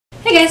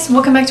guys,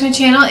 welcome back to my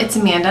channel. It's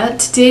Amanda.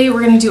 Today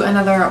we're going to do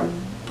another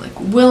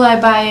will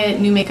I buy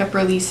it, new makeup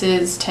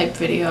releases type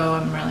video.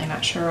 I'm really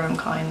not sure what I'm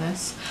calling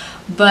this.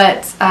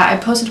 But I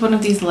posted one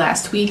of these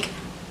last week.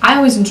 I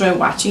always enjoy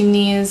watching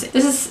these.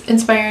 This is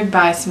inspired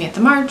by Samantha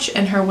March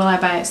and her Will I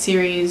Buy It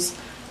series.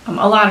 A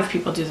lot of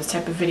people do this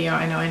type of video.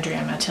 I know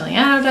Andrea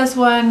Matiliano does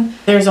one.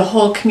 There's a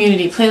whole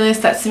community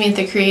playlist that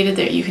Samantha created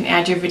that you can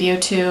add your video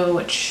to,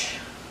 which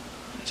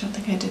I don't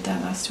think I did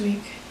that last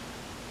week.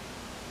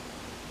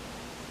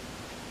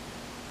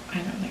 I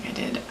don't think I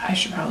did. I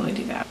should probably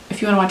do that.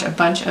 If you want to watch a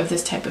bunch of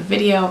this type of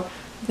video,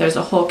 there's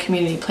a whole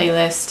community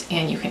playlist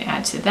and you can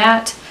add to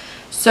that.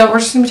 So we're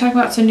just going to be talking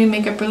about some new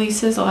makeup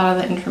releases. A lot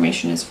of the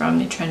information is from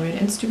the Trend Mood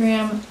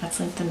Instagram. That's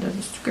linked in the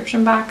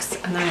description box.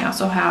 And then I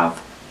also have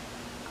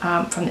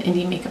from the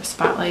Indie Makeup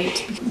Spotlight,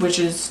 which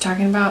is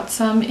talking about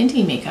some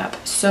indie makeup.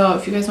 So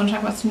if you guys want to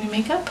talk about some new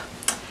makeup,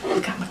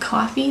 I've got my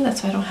coffee.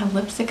 That's why I don't have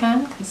lipstick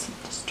on, because I'm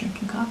just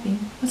drinking coffee.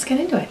 Let's get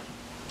into it.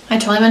 I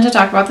totally meant to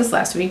talk about this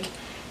last week,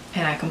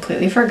 and I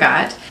completely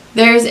forgot.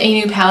 There's a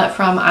new palette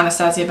from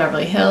Anastasia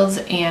Beverly Hills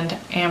and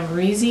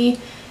Amrezy.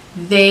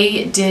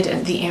 They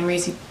did the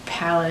Amrezy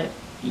palette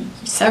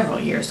several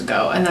years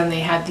ago, and then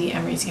they had the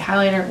Amrezy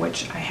highlighter,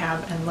 which I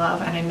have and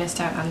love, and I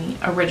missed out on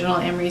the original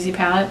Amrezy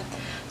palette.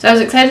 So I was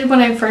excited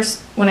when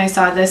I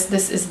saw this.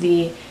 This is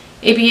the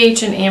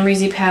ABH and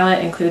Amrezy palette.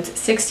 It includes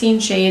 16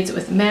 shades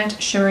with matte,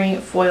 shimmery,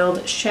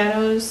 foiled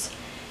shadows,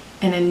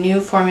 and a new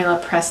formula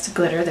pressed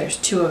glitter. There's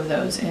 2 of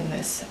those in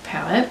this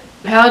palette.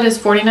 The palette is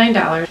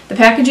 $49. The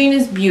packaging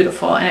is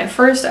beautiful, and at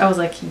first I was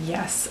like,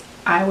 yes,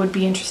 I would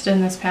be interested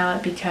in this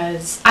palette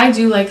because I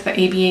do like the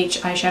ABH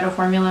eyeshadow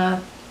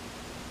formula,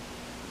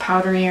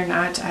 powdery or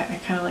not.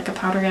 I kind of like a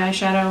powdery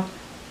eyeshadow.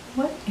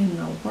 What in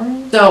the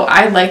world? So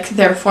I like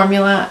their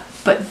formula,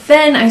 but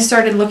then I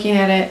started looking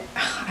at it.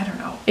 I don't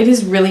know. It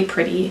is really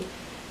pretty.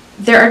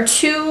 There are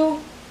 2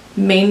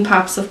 main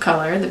pops of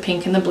color, the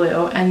pink and the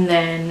blue, and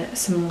then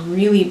some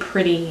really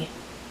pretty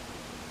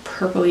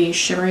purpley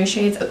shimmery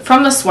shades.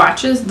 From the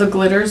swatches, the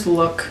glitters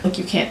look like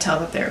you can't tell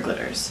that they're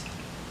glitters.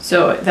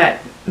 So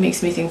that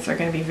makes me think they're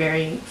going to be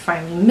very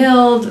finely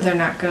milled. They're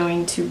not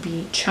going to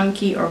be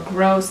chunky or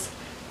gross.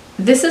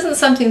 This isn't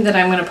something that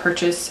I'm going to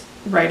purchase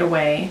right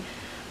away,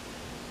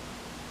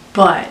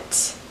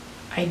 but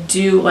I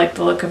do like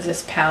the look of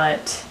this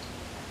palette.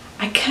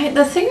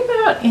 The thing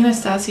about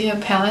Anastasia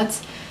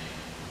palettes,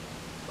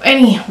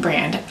 any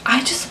brand,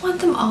 I just want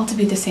them all to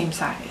be the same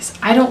size.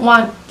 I don't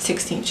want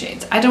 16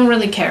 shades. I don't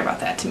really care about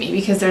that to me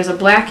because there's a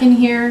black in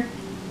here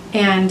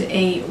and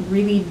a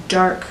really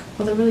dark,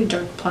 well, the really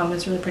dark plum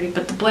is really pretty,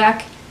 but the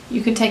black,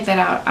 you can take that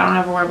out. I don't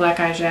ever wear black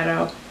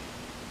eyeshadow,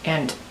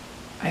 and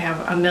I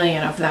have a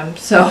million of them,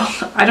 so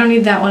I don't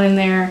need that one in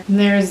there. And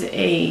there's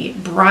a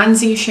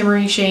bronzy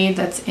shimmery shade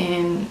that's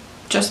in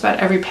just about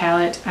every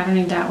palette. I don't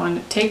need that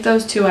one. Take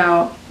those 2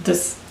 out.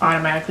 This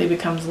automatically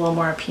becomes a little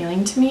more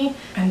appealing to me,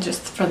 and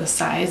just for the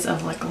size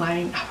of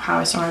lining how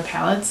I store my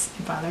palettes,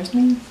 it bothers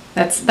me.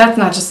 That's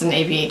not just an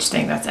ABH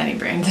thing, that's any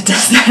brand that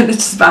does that. It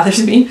just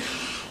bothers me.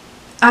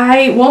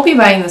 I won't be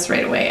buying this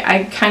right away.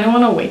 I kind of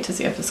want to wait to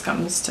see if this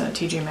comes to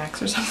TJ Maxx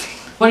or something.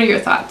 What are your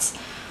thoughts?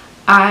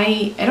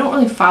 I don't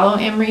really follow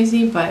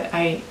Amrezy, but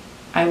I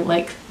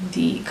like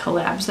the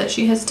collabs that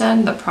she has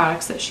done, the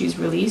products that she's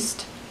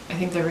released. I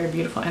think they're very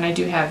beautiful, and I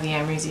do have the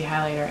Amrezy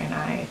highlighter, and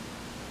I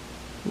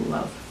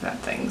love that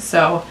thing.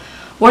 So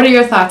what are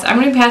your thoughts? I'm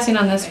going to be passing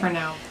on this for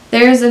now.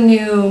 There's a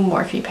new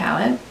Morphe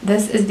palette.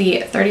 This is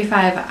the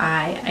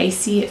 35i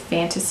Icy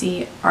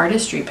Fantasy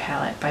Artistry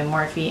palette by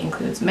Morphe.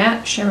 Includes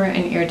matte, shimmer,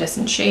 and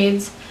iridescent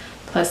shades,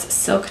 plus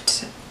silk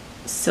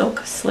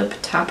slip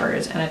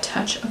toppers and a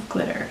touch of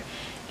glitter.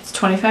 It's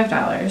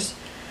 $25.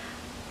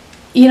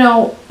 You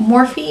know,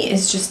 Morphe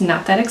is just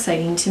not that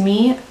exciting to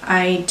me.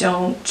 I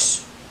don't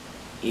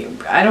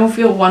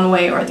feel one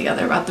way or the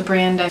other about the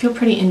brand. I feel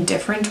pretty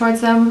indifferent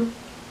towards them.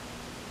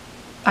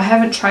 I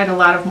haven't tried a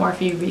lot of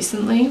Morphe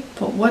recently,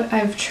 but what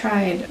I've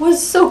tried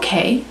was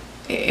okay.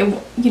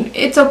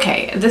 It's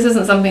okay. This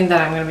isn't something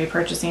that I'm going to be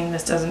purchasing.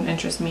 This doesn't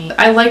interest me.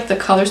 I like the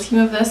color scheme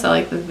of this. I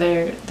like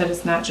that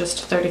it's not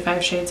just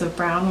 35 shades of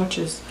brown, which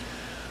is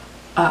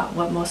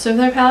what most of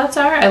their palettes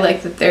are. I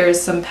like that there's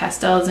some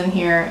pastels in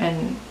here,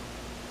 and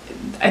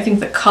I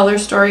think the color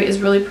story is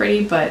really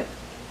pretty, but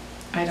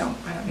I don't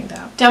need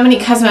that.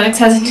 Dominique Cosmetics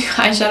has a new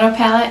eyeshadow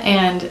palette,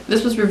 and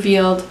this was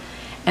revealed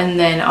and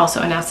then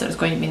also announced that it was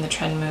going to be in the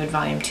Trend Mood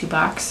Volume 2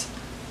 box.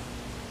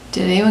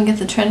 Did anyone get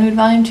the Trend Mood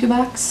Volume 2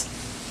 box?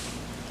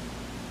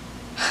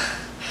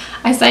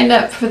 I signed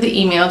up for the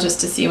email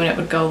just to see when it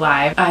would go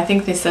live. I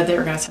think they said they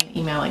were going to send an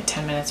email like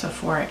 10 minutes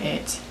before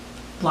it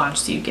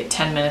launched, so you get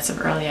 10 minutes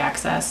of early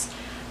access.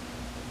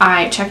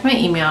 I checked my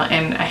email,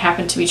 and I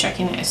happened to be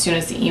checking it as soon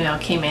as the email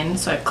came in,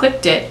 so I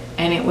clicked it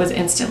and it was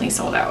instantly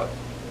sold out.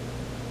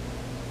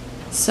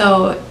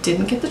 So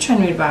didn't get the Trend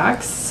Mood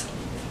box.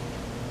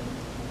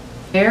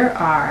 There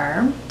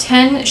are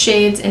 10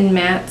 shades in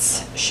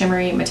mattes,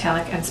 shimmery,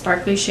 metallic, and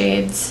sparkly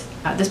shades.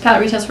 This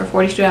palette retails for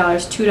 $42.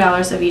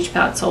 $2 of each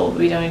palette sold will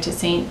be donated to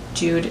St.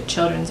 Jude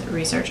Children's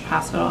Research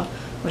Hospital,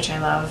 which I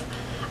love. I like the color story. It's really pretty, but I don't need that. Dominique Cosmetics has a new eyeshadow palette. This is the 35i Icy Fantasy Artistry palette by Morphe. Includes matte, shimmer, and iridescent shades, plus silk slip toppers and a touch of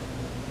glitter. It's $25.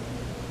 You know,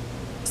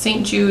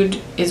 St.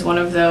 Jude is one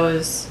of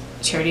those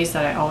charities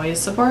that I always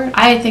support.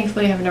 I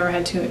thankfully have never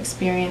had to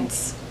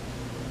experience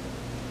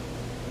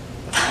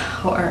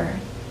or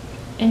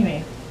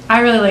anyway,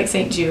 I really like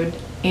St. Jude,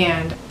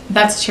 and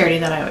that's a charity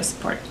that I always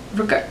support.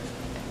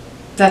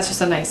 That's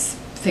just a nice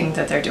thing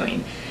that they're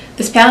doing.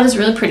 This palette is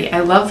really pretty.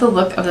 I love the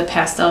look of the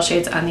pastel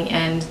shades on the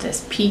end,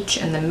 this peach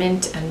and the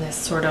mint and this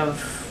sort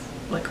of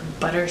like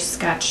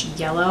butterscotch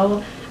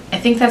yellow. I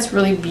think that's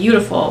really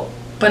beautiful,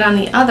 but on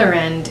the other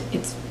end,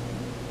 it's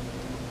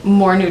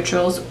more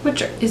neutrals,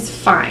 which is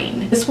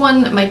fine. This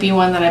one might be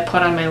one that I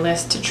put on my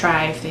list to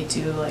try if they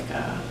do like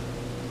a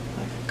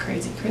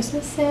crazy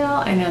Christmas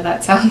sale. I know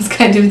that sounds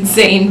kind of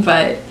insane,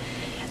 but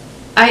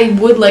I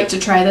would like to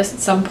try this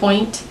at some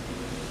point.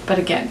 But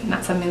again,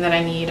 not something that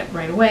I need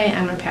right away.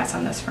 I'm going to pass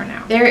on this for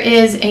now. There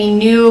is a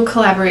new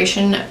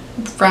collaboration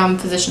from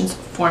Physicians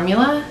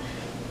Formula,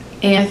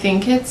 and I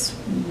think it's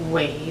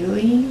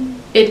Whaley.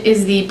 It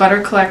is the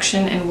Butter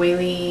Collection and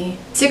Whaley.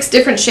 6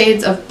 different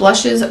shades of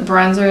blushes,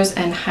 bronzers,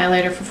 and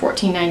highlighter for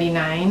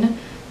 $14.99.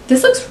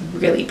 This looks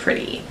really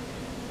pretty.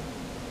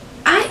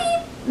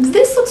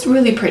 This looks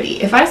really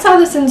pretty. If I saw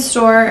this in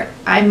store,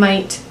 I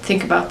might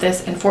think about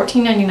this, and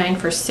 $14.99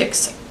 for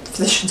 6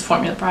 Physicians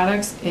Formula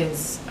products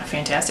is a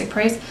fantastic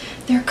price.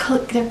 Their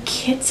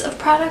kits of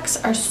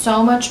products are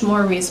so much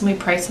more reasonably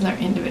priced than their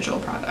individual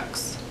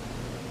products.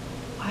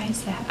 Why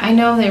is that? I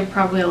know they're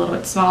probably a little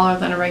bit smaller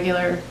than a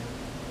regular.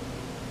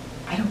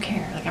 I don't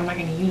care. Like, I'm not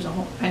going to use a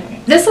whole.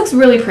 Anyway. This looks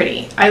really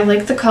pretty. I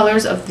like the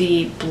colors of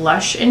the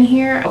blush in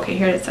here. Okay,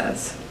 here it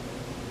says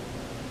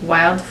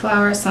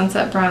Wildflower,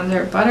 Sunset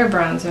Bronzer, Butter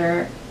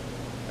Bronzer,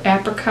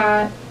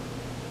 Apricot,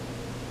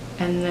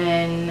 and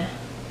then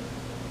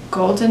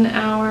Golden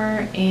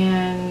Hour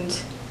and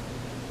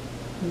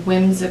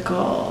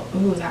Whimsical.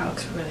 Ooh, that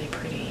looks really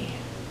pretty.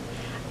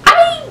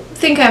 I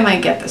think I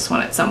might get this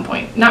one at some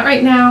point. Not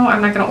right now,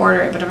 I'm not going to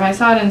order it, but if I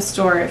saw it in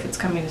store, if it's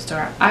coming to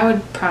store, I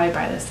would probably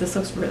buy this. This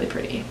looks really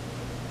pretty.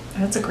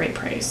 And that's a great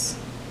price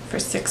for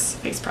 6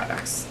 face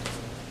products.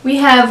 We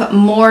have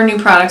more new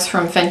products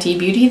from Fenty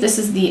Beauty. This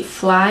is the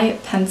Fly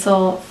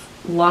Pencil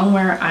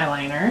Longwear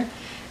Eyeliner.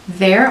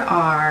 There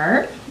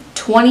are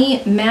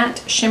 20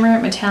 matte, shimmer,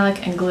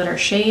 metallic, and glitter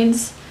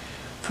shades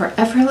for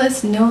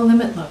effortless,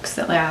 no-limit looks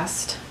that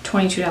last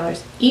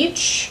 $22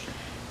 each.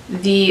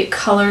 The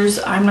colors,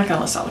 I'm not going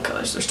to list all the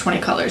colors, there's 20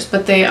 colors,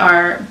 but they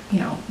are, you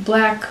know,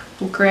 black,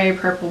 gray,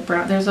 purple,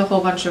 brown. There's a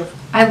whole bunch of.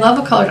 I love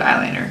a colored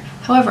eyeliner.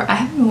 However, I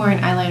haven't been wearing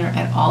eyeliner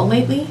at all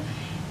lately,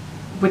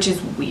 which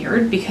is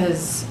weird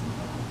because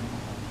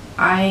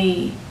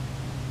I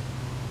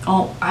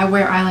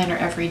wear eyeliner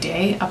every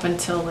day up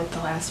until like the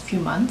last few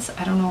months.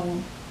 I don't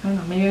know,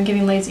 maybe I'm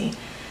getting lazy.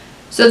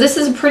 So this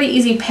is a pretty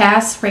easy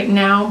pass right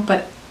now,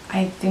 but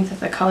I think that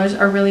the colors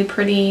are really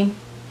pretty.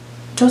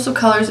 Dose of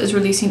Colors is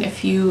releasing a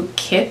few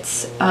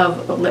kits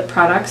of lip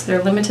products.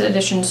 They're limited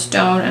edition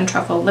stone and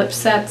truffle lip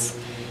sets.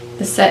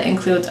 The set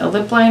includes a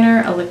lip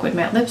liner, a liquid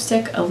matte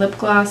lipstick, a lip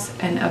gloss,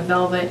 and a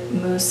velvet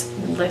mousse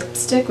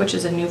lipstick, which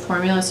is a new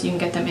formula, so you can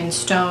get them in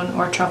stone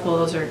or truffle.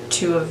 Those are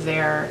 2 of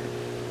their,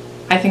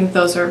 I think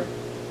those are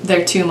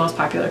their 2 most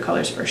popular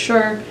colors for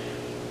sure.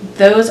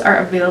 Those are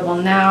available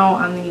now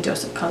on the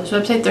Dose of Colors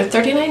website. They're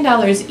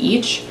 $39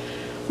 each,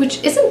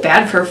 which isn't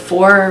bad for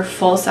 4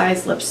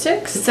 full-size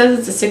lipsticks. It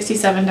says it's a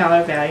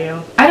 $67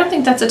 value. I don't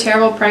think that's a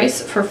terrible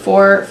price for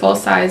 4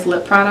 full-size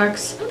lip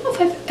products. I don't know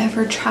if I've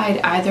ever tried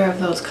either of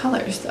those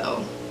colors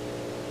though.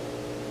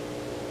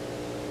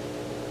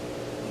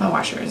 My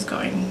washer is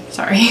going,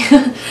 sorry.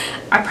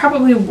 I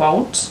probably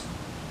won't,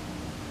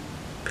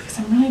 because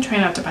I'm really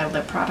trying not to buy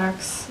lip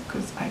products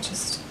because I'm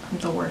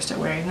the worst at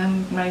wearing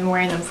them. I'm not even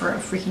wearing them for a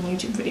freaking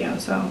YouTube video,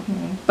 so.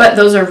 But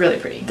those are really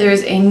pretty.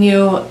 There's a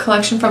new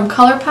collection from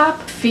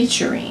ColourPop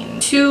featuring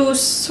 2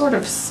 sort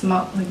of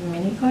small, like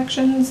mini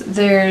collections.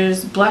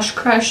 There's Blush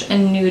Crush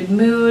and Nude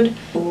Mood.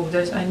 Ooh,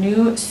 there's a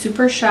new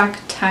Super Shock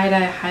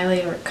Tie-Dye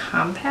Highlighter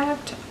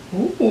Compact.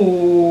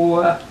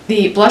 Ooh.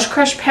 The Blush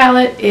Crush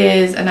palette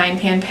is a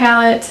 9-pan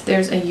palette.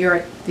 There's the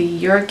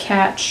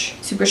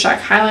Eurocatch Super Shock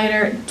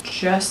Highlighter,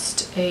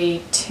 just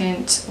a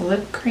tint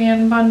lip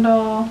crayon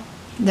bundle.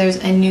 There's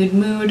a Nude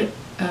Mood,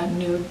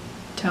 nude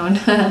tone,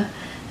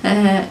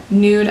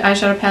 nude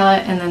eyeshadow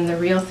palette, and then the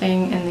Real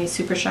Thing and the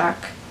Super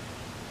Shock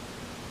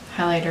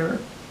Highlighter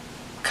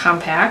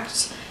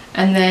Compact.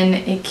 And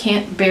then a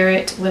Can't Bear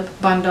It lip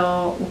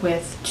bundle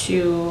with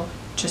 2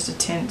 just a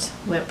tint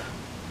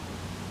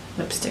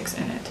lipsticks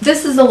in it.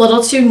 This is a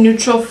little too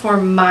neutral for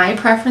my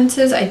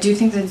preferences. I do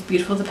think that it's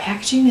beautiful. The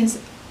packaging is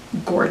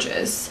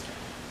gorgeous.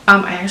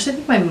 I actually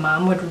think my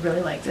mom would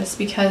really like this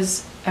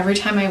because every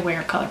time I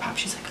wear ColourPop,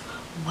 she's like,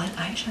 what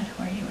eyeshadow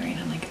are you wearing?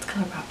 I'm like, it's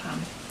ColourPop,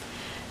 Mom.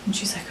 And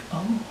she's like,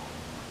 oh.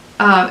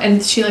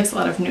 And she likes a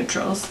lot of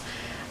neutrals.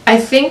 I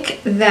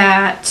think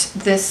that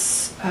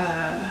this,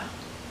 and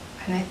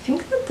I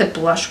think that the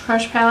Blush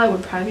Crush palette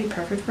would probably be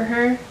perfect for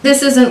her.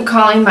 This isn't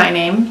calling my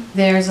name.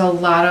 There's a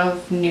lot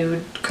of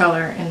nude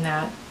color in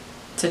that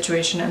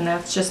situation, and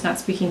that's just not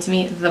speaking to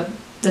me.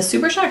 The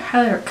Super Shock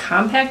Highlighter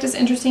Compact is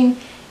interesting.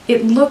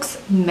 It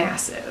looks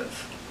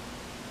massive.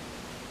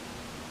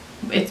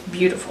 It's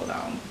beautiful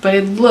though, but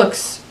it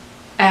looks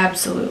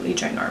absolutely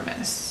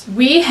ginormous.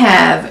 We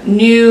have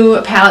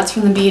new palettes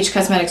from the BH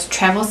Cosmetics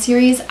Travel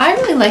Series. I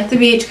really like the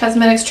BH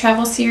Cosmetics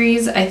Travel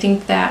Series. I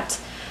think that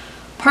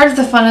part of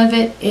the fun of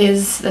it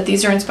is that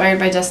these are inspired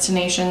by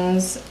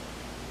destinations,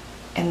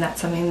 and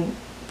that's something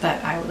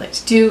that I would like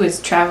to do,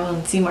 is travel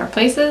and see more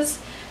places.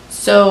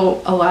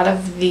 So a lot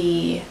of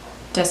the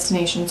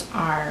destinations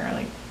are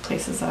like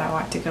places that I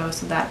want to go,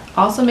 so that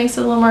also makes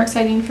it a little more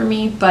exciting for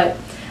me. But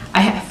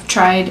I have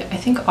tried, I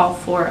think, all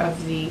 4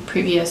 of the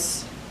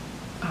previous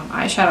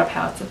eyeshadow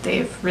palettes that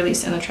they've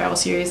released in the travel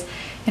series,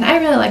 and I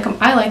really like them.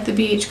 I like the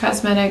BH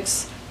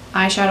Cosmetics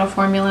eyeshadow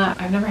formula.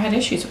 I've never had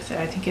issues with it.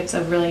 I think it's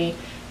a really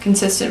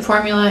consistent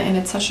formula, and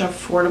it's such an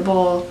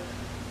affordable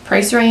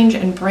price range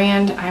and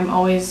brand. I'm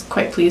always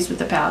quite pleased with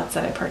the palettes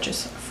that I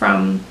purchase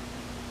from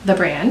the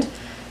brand.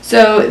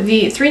 So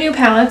the 3 new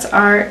palettes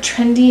are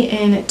Trendy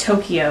in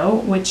Tokyo,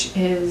 which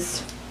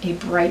is a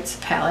brights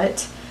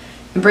palette.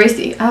 Embrace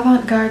the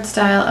avant-garde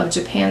style of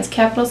Japan's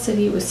capital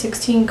city with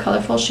 16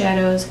 colorful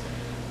shadows,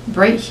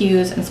 bright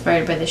hues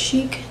inspired by the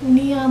chic,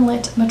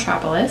 neon-lit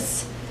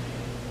metropolis.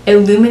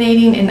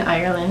 Illuminating in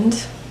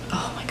Ireland.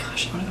 Oh my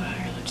gosh, I want to go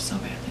to Ireland so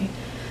badly.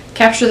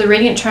 Capture the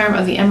radiant charm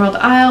of the Emerald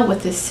Isle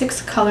with this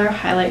 6-color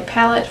highlight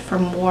palette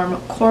from warm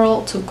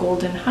coral to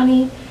golden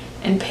honey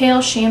and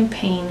pale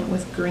champagne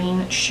with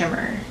green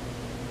shimmer.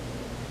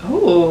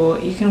 Oh,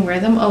 you can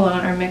wear them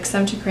alone or mix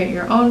them to create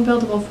your own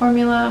buildable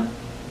formula,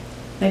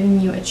 letting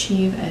you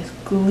achieve a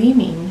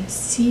gleaming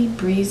sea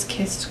breeze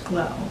kissed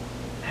glow.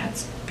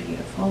 That's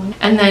beautiful.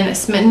 And then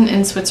Smitten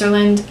in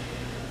Switzerland.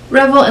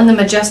 Revel in the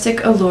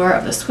majestic allure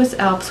of the Swiss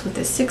Alps with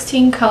this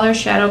 16-color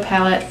shadow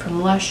palette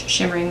from lush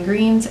shimmering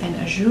greens and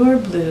azure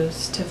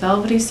blues to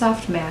velvety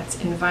soft mattes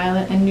in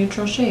violet and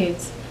neutral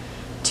shades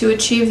to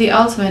achieve the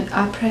ultimate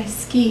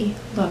après-ski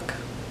look.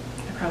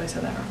 I probably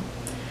said that wrong.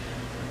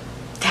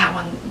 That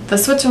one, the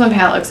Switzerland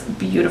palette looks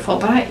beautiful,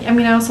 but I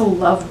mean I also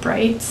love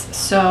brights,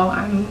 so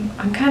I'm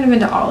kind of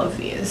into all of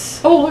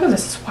these. Oh, look at the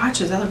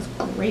swatches, that looks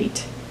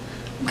great.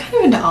 I'm kind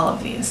of into all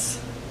of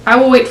these. I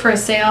will wait for a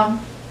sale,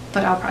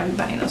 but I'll probably be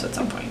buying those at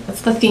some point.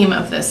 That's the theme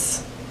of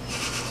this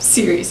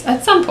series.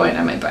 At some point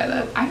I might buy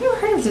that. I've never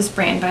heard of this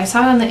brand, but I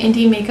saw it on the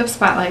Indie Makeup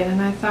Spotlight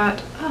and I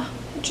thought, oh,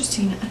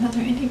 interesting, another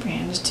indie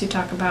brand to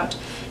talk about.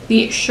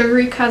 The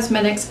Sugary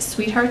Cosmetics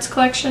Sweethearts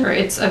collection, or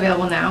it's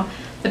available now.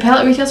 The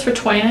palette retails for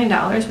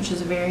 $29, which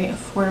is a very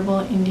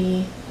affordable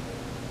indie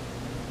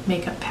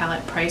makeup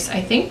palette price,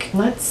 I think.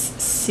 Let's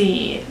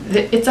see.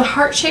 It's a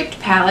heart-shaped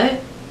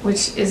palette,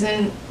 which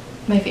isn't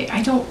my favorite.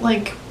 I don't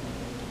like...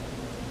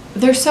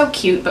 They're so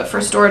cute, but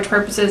for storage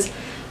purposes,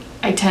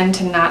 I tend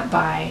to not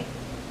buy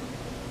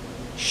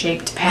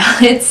shaped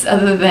palettes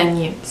other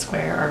than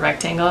square or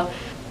rectangle.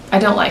 I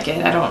don't like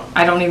it.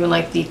 I don't even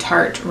like the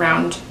Tarte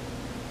round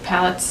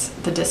palettes,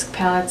 the disc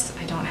palettes.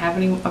 I don't have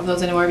any of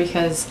those anymore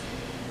because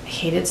I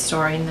hated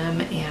storing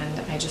them and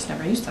I just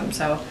never used them.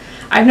 So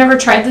I've never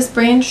tried this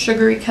brand,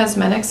 Sugary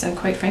Cosmetics, and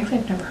quite frankly,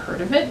 I've never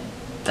heard of it.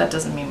 That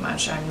doesn't mean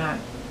much. I'm not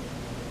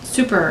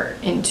super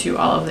into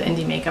all of the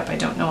indie makeup. I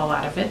don't know a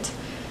lot of it.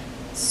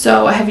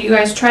 So have you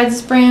guys tried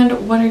this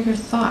brand? What are your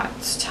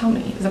thoughts? Tell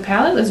me. The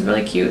palette is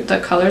really cute. The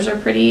colors are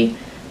pretty.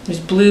 There's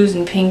blues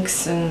and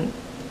pinks, and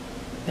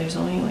there's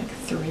only like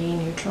 3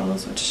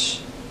 neutrals,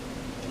 which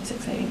is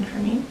exciting for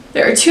me.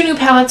 There are 2 new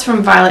palettes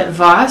from Violet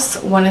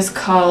Voss. One is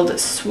called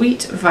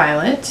Sweet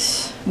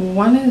Violet.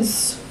 One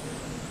is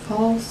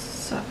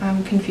false.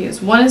 I'm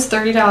confused. One is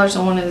 $30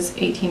 and one is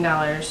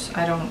 $18.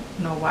 I don't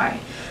know why.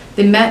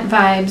 The Matte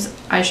Vibes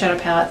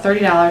eyeshadow palette,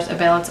 $30, a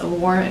balance of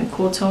warm and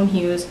cool tone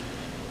hues,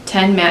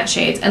 10 matte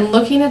shades. And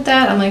looking at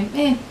that, I'm like,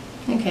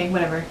 okay,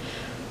 whatever.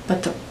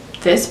 But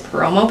this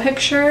promo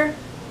picture,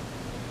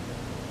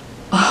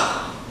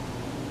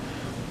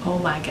 oh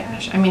my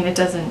gosh. I mean, it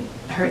doesn't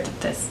hurt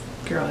that this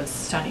girl is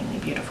stunningly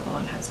beautiful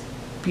and has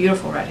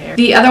beautiful red hair.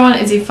 The other one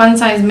is a fun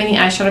size mini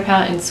eyeshadow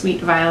palette in Sweet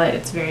Violet.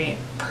 It's very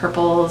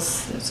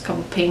purples. There's a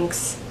couple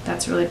pinks.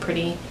 That's really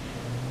pretty.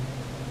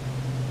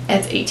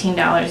 It's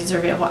 $18. These are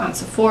available on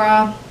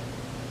Sephora.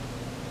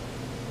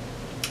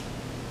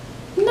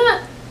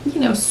 Not,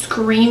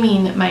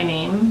 screaming my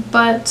name,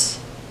 but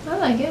I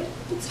like it.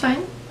 It's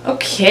fine.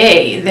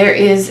 Okay, there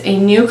is a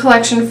new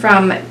collection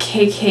from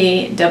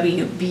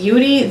KKW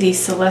Beauty, the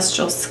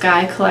Celestial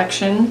Sky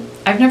collection.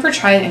 I've never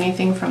tried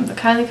anything from the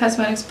Kylie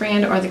Cosmetics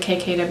brand or the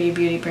KKW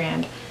Beauty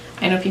brand.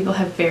 I know people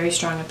have very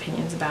strong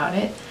opinions about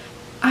it.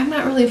 I'm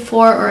not really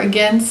for or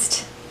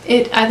against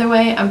it either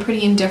way. I'm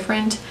pretty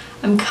indifferent.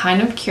 I'm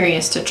kind of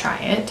curious to try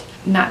it.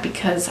 Not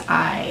because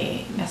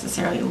I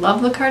necessarily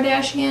love the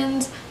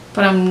Kardashians,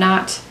 but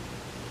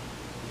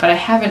I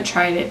haven't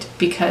tried it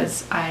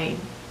because I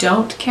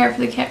don't care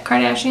for the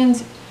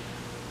Kardashians.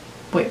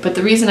 Wait, but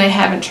the reason I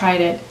haven't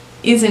tried it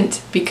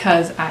isn't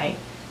because I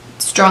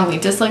strongly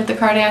dislike the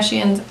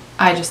Kardashians.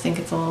 I just think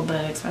it's a little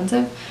bit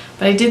expensive.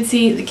 But I did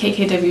see the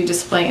KKW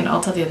display in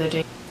Ulta the other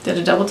day. Did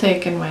a double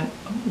take and went,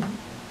 oh,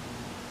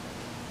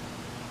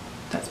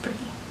 that's pretty.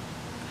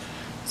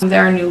 So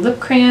there are new lip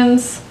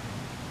crayons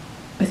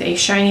with a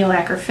shiny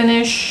lacquer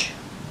finish.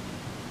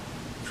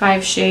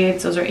 5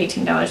 shades. Those are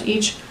 $18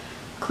 each.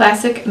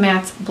 Classic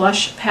Mattes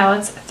Blush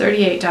Palettes,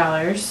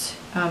 $38.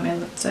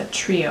 And it's a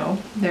trio.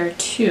 There are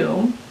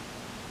 2.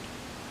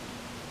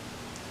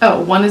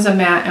 Oh, one is a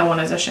matte and one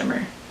is a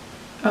shimmer.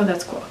 Oh,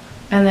 that's cool.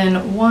 And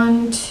then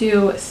 1,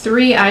 2,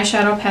 3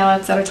 eyeshadow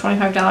palettes that are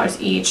 $25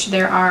 each.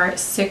 There are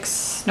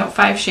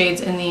 5 shades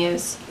in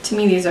these. To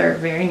me, these are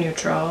very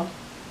neutral.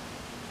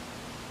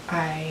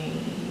 I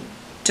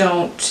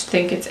don't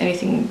think it's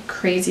anything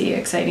crazy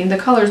exciting. The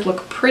colors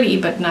look pretty,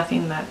 but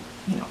nothing that,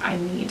 you know, I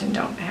need and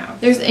don't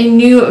have. There's a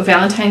new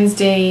Valentine's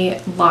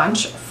Day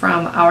launch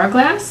from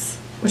Hourglass,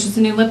 which is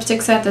a new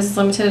lipstick set. This is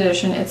limited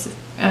edition. It's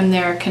in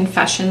their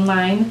Confession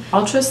line.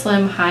 Ultra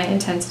Slim High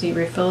Intensity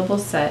Refillable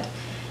Set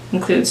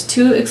includes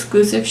 2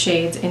 exclusive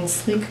shades in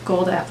sleek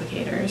gold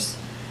applicators,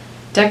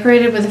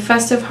 decorated with a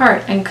festive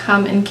heart and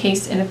come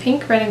encased in a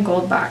pink, red, and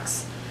gold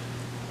box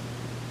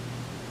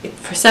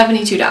for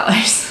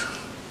 $72.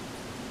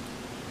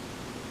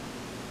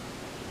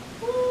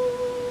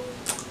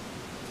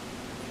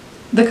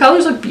 The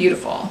colors look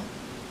beautiful.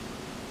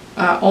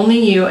 Only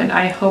You and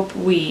I Hope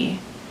We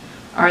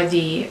are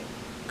the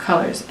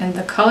colors, and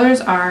the colors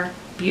are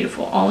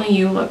beautiful. Only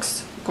You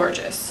looks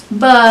gorgeous,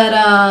 but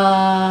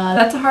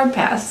that's a hard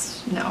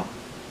pass. No.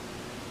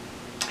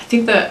 I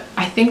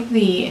think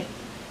the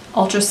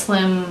Ultra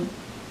Slim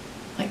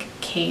like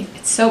case,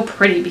 it's so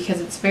pretty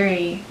because it's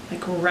very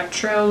like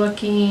retro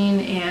looking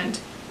and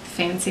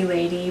fancy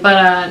lady,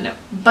 but no.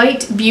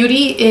 Bite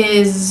Beauty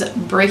is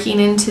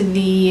breaking into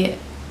the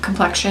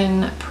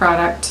complexion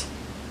product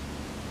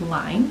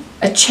line.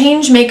 A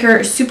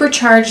Changemaker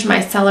Supercharged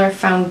Micellar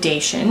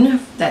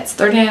Foundation, that's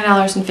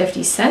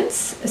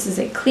 $39.50. This is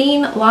a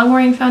clean,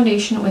 long-wearing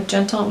foundation with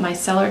gentle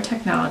micellar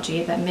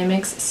technology that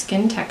mimics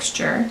skin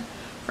texture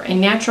for a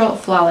natural,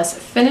 flawless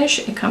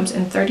finish. It comes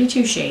in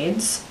 32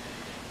 shades.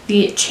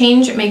 The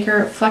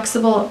Changemaker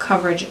Flexible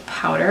Coverage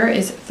Powder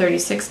is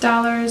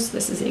 $36.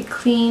 This is a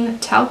clean,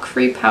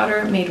 talc-free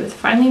powder made with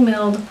finely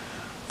milled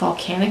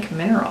volcanic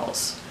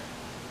minerals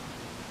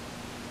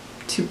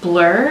to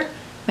blur,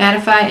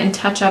 mattify, and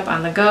touch up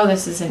on the go.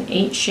 This is in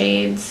 8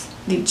 shades.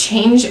 The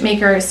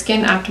Changemaker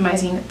Skin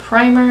Optimizing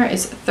Primer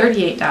is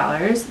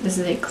 $38. This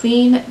is a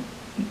clean,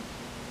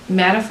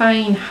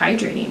 mattifying,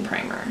 hydrating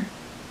primer.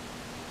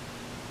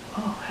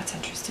 Oh, that's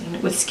interesting.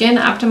 With skin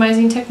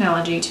optimizing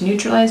technology to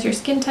neutralize your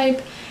skin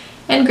type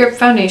and grip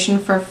foundation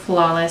for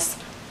flawless,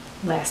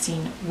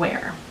 lasting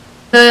wear.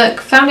 The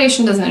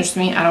foundation doesn't interest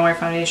me. I don't wear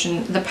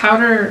foundation. The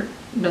powder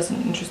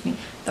doesn't interest me.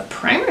 The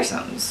primer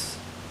sounds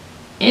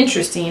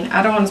interesting.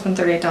 I don't want to spend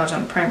 $38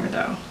 on a primer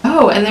though.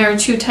 Oh, and there are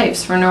 2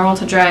 types for normal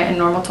to dry and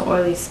normal to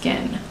oily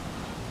skin.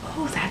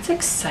 Oh, that's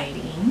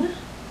exciting.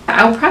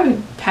 I'll probably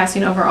be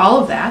passing over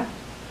all of that.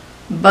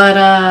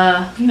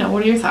 But, you know,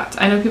 what are your thoughts?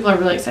 I know people are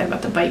really excited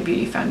about the Bite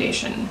Beauty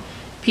foundation.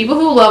 People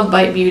who love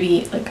Bite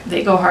Beauty, like,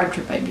 they go hard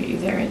for Bite Beauty.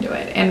 They're into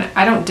it. And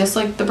I don't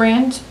dislike the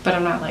brand, but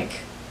I'm not, like,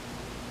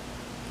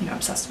 you know,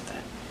 obsessed with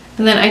it.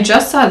 And then I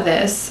just saw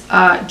this.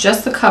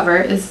 Just the cover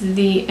is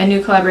a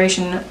new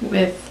collaboration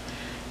with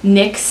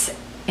NYX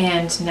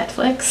and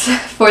Netflix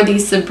for the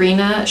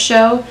Sabrina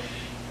show.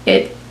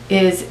 It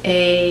is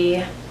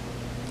a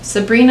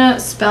Sabrina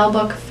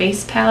Spellbook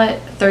face palette,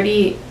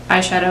 30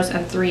 eyeshadows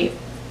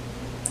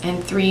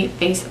and 3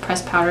 face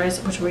pressed powders,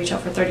 which will retail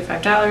for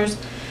 $35.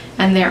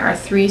 And there are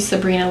 3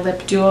 Sabrina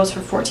lip duos for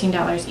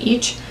 $14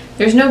 each.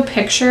 There's no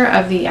picture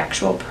of the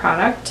actual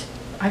product.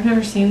 I've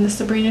never seen the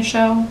Sabrina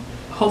show.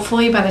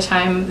 Hopefully by the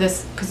time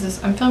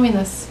because I'm filming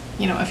this,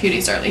 you know, a few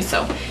days early,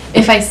 so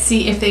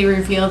if they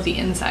reveal the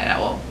inside, I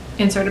will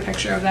insert a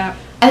picture of that.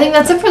 I think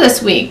that's it for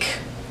this week.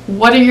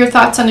 What are your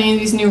thoughts on any of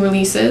these new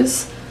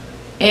releases?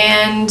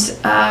 And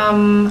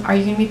are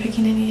you going to be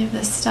picking any of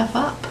this stuff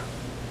up?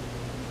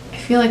 I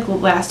feel like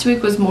last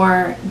week was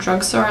more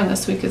drugstore and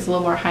this week is a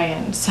little more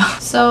high-end.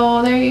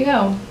 So there you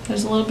go.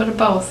 There's a little bit of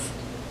both.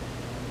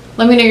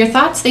 Let me know your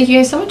thoughts. Thank you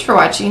guys so much for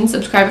watching.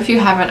 Subscribe if you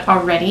haven't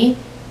already.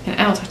 And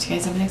I will talk to you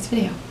guys in the next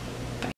video.